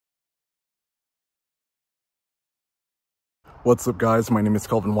What's up guys, my name is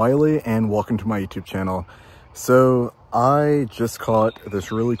Calvin Wiley and welcome to my YouTube channel. So I just caught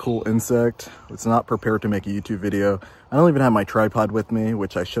this really cool insect. It's not prepared to make a YouTube video. I don't even have my tripod with me,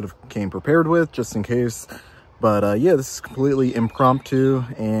 which I should have came prepared with just in case. But yeah, this is completely impromptu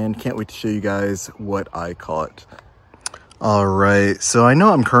and can't wait to show you guys what I caught. Alright, so I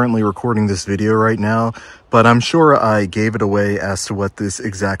know I'm currently recording this video right now, but I'm sure I gave it away as to what this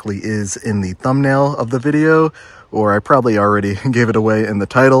exactly is in the thumbnail of the video, or I probably already gave it away in the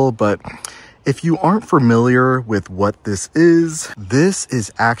title, but if you aren't familiar with what this is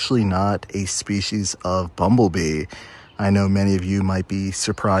actually not a species of bumblebee. I know many of you might be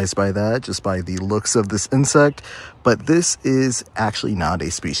surprised by that just by the looks of this insect, but this is actually not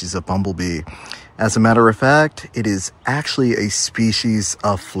a species of bumblebee. As a matter of fact, it is actually a species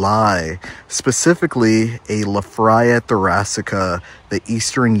of fly, specifically a Laphria thoracica, the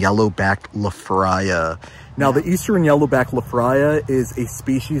eastern yellow-backed Laphria. Now, the eastern yellow-backed Laphria is a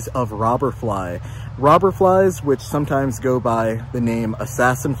species of robber fly. Robber flies, which sometimes go by the name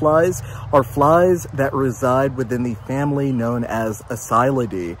assassin flies, are flies that reside within the family known as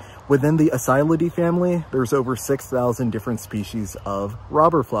Acylidae. Within the Acylidae family, there's over 6,000 different species of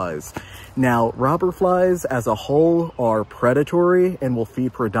robber flies. Now, robber flies as a whole are predatory and will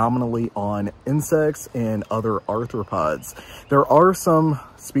feed predominantly on insects and other arthropods. There are some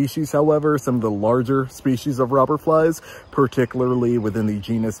species, however, some of the larger species of robber flies, particularly within the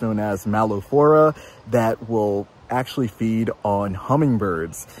genus known as Malophora, that will actually feed on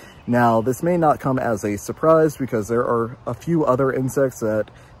hummingbirds. Now, this may not come as a surprise because there are a few other insects that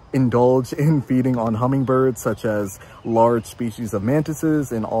indulge in feeding on hummingbirds, such as large species of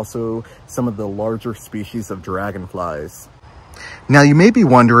mantises and also some of the larger species of dragonflies. Now you may be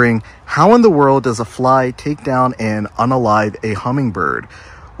wondering, how in the world does a fly take down and unalive a hummingbird?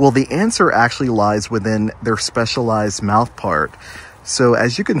 Well, the answer actually lies within their specialized mouth part. So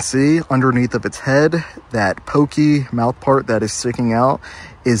as you can see underneath of its head, that pokey mouth part that is sticking out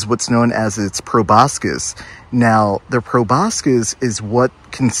is what's known as its proboscis. Now, the proboscis is what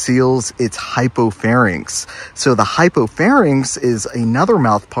conceals its hypopharynx. So the hypopharynx is another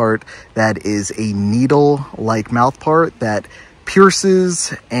mouth part that is a needle-like mouth part that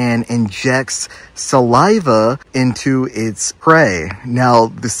pierces and injects saliva into its prey. Now,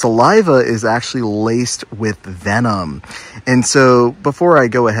 the saliva is actually laced with venom. And so before I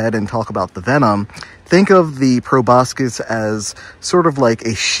go ahead and talk about the venom, think of the proboscis as sort of like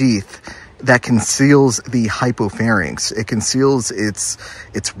a sheath that conceals the hypopharynx. It conceals its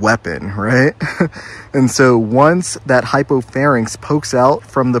weapon, right? And so once that hypopharynx pokes out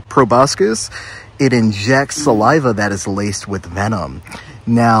from the proboscis, it injects saliva that is laced with venom.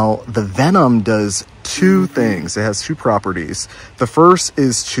 Now, the venom does two things. It has two properties. The first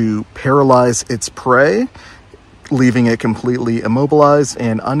is to paralyze its prey, leaving it completely immobilized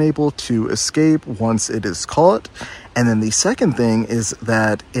and unable to escape once it is caught. And then the second thing is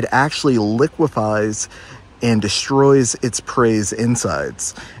that it actually liquefies and destroys its prey's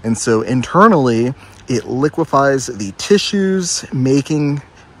insides. And so internally, it liquefies the tissues, making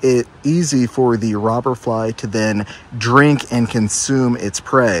it easy for the robber fly to then drink and consume its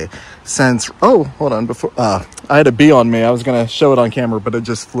prey. Since, oh, hold on, before, I had a bee on me. I was gonna show it on camera, but it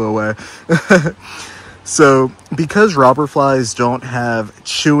just flew away. So because robber flies don't have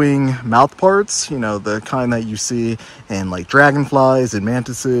chewing mouth parts, you know, the kind that you see in like dragonflies and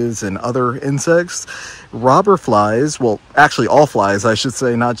mantises and other insects, robber flies, well, actually all flies, I should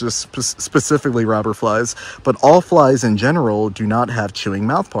say, not just specifically robber flies, but all flies in general do not have chewing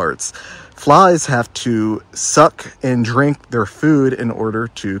mouth parts. Flies have to suck and drink their food in order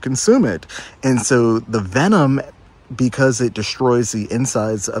to consume it. And so the venom, because it destroys the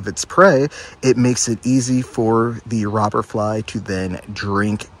insides of its prey, it makes it easy for the robber fly to then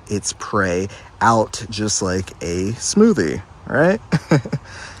drink its prey out just like a smoothie, right?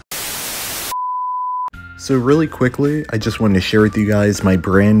 So really quickly, I just wanted to share with you guys my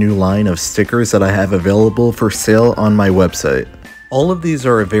brand new line of stickers that I have available for sale on my website. All of these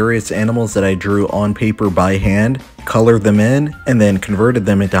are various animals that I drew on paper by hand, colored them in, and then converted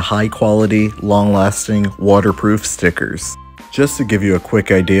them into high quality, long-lasting, waterproof stickers. Just to give you a quick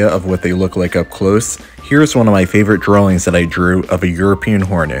idea of what they look like up close, here's one of my favorite drawings that I drew of a European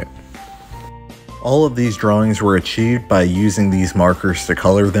hornet. All of these drawings were achieved by using these markers to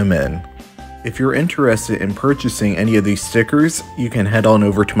color them in. If you're interested in purchasing any of these stickers, you can head on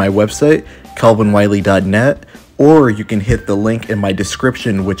over to my website, calvinwiley.net, or you can hit the link in my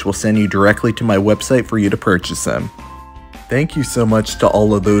description, which will send you directly to my website for you to purchase them. Thank you so much to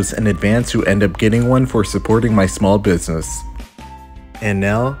all of those in advance who end up getting one for supporting my small business. And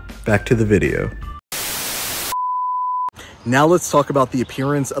now, back to the video. Now let's talk about the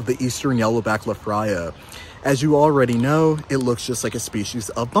appearance of the eastern yellowback Laphria. As you already know, it looks just like a species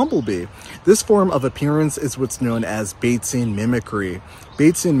of bumblebee. This form of appearance is what's known as Batesian mimicry.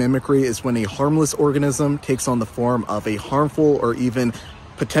 Batesian mimicry is when a harmless organism takes on the form of a harmful or even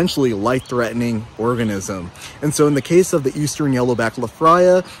potentially life-threatening organism. And so in the case of the eastern yellowback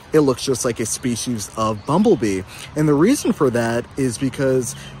Laphria, it looks just like a species of bumblebee. And the reason for that is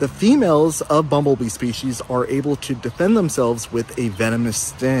because the females of bumblebee species are able to defend themselves with a venomous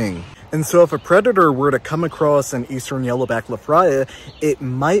sting. And so if a predator were to come across an eastern yellowback Laphria, it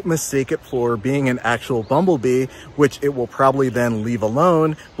might mistake it for being an actual bumblebee, which it will probably then leave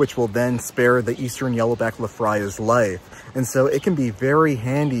alone, which will then spare the eastern yellowback Laphria's life. And so it can be very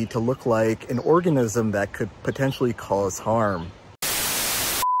handy to look like an organism that could potentially cause harm.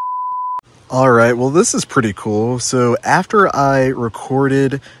 All right, well, this is pretty cool. So after I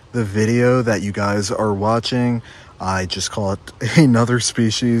recorded the video that you guys are watching, I just caught another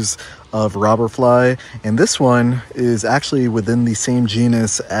species of robber fly, and this one is actually within the same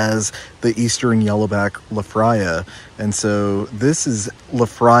genus as the eastern yellowback Laphria. And so this is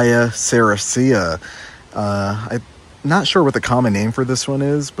Laphria thoracica. I'm not sure what the common name for this one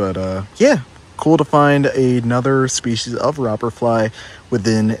is, but yeah, cool to find another species of robber fly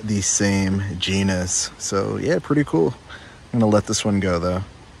within the same genus. So yeah, pretty cool. I'm gonna let this one go though.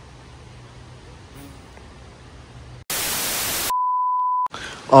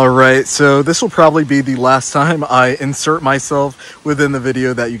 All right, so this will probably be the last time I insert myself within the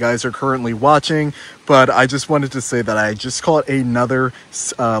video that you guys are currently watching, but I just wanted to say that I just caught another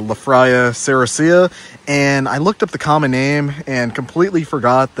Laphria thoracica, and I looked up the common name and completely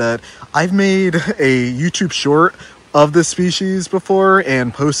forgot that I've made a YouTube short of this species before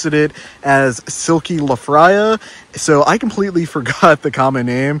and posted it as Silky Laphria. So I completely forgot the common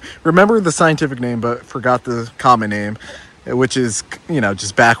name. Remember the scientific name, but forgot the common name, which is, you know,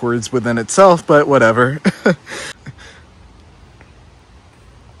 just backwards within itself, but whatever.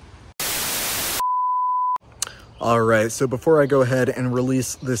 All right, so before I go ahead and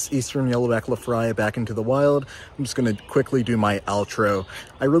release this eastern yellowback Laphria back into the wild, I'm just gonna quickly do my outro.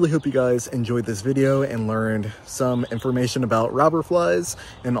 I really hope you guys enjoyed this video and learned some information about robber flies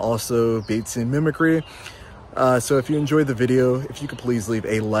and also Batesian mimicry. So if you enjoyed the video, if you could please leave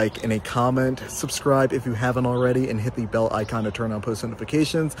a like and a comment, subscribe if you haven't already, and hit the bell icon to turn on post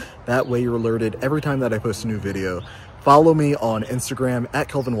notifications. That way you're alerted every time that I post a new video. Follow me on Instagram at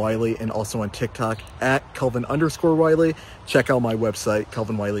Kelvin Wiley and also on TikTok at Kelvin_Wiley. Check out my website,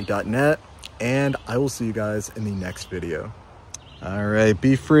 kelvinwiley.net, and I will see you guys in the next video. All right,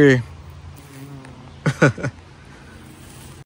 be free.